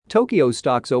Tokyo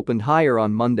stocks opened higher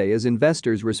on Monday as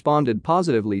investors responded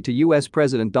positively to U.S.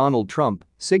 President Donald Trump,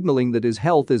 signaling that his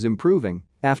health is improving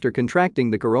after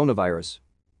contracting the coronavirus.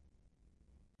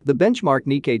 The benchmark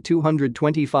Nikkei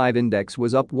 225 index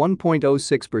was up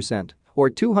 1.06%, or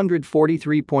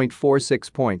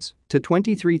 243.46 points, to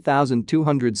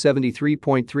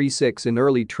 23,273.36 in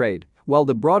early trade, while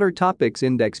the broader Topix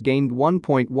index gained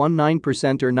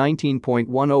 1.19% or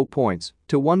 19.10 points,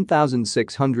 to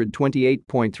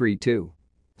 1,628.32.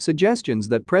 Suggestions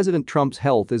that President Trump's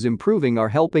health is improving are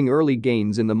helping early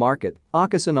gains in the market,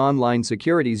 Okasan Online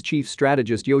Securities chief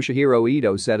strategist Yoshihiro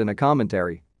Ito said in a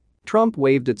commentary. Trump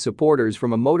waved at supporters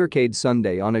from a motorcade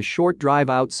Sunday on a short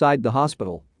drive outside the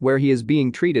hospital, where he is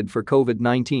being treated for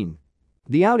COVID-19.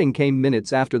 The outing came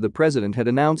minutes after the president had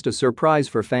announced a surprise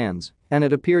for fans, and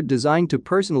it appeared designed to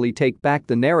personally take back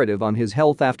the narrative on his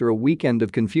health after a weekend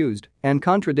of confused and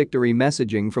contradictory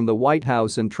messaging from the White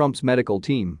House and Trump's medical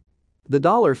team. The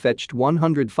dollar fetched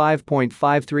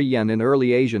 105.53 yen in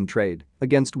early Asian trade,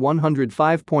 against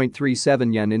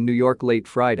 105.37 yen in New York late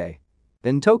Friday.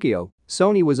 In Tokyo,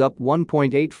 Sony was up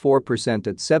 1.84%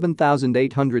 at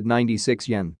 7,896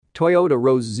 yen, Toyota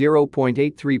rose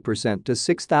 0.83% to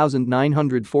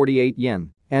 6,948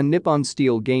 yen, and Nippon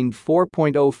Steel gained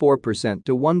 4.04%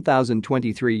 to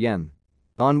 1,023 yen.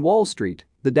 On Wall Street,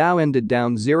 the Dow ended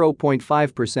down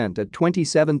 0.5% at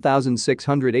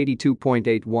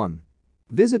 27,682.81.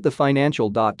 Visit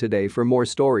thefinancial.today for more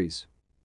stories.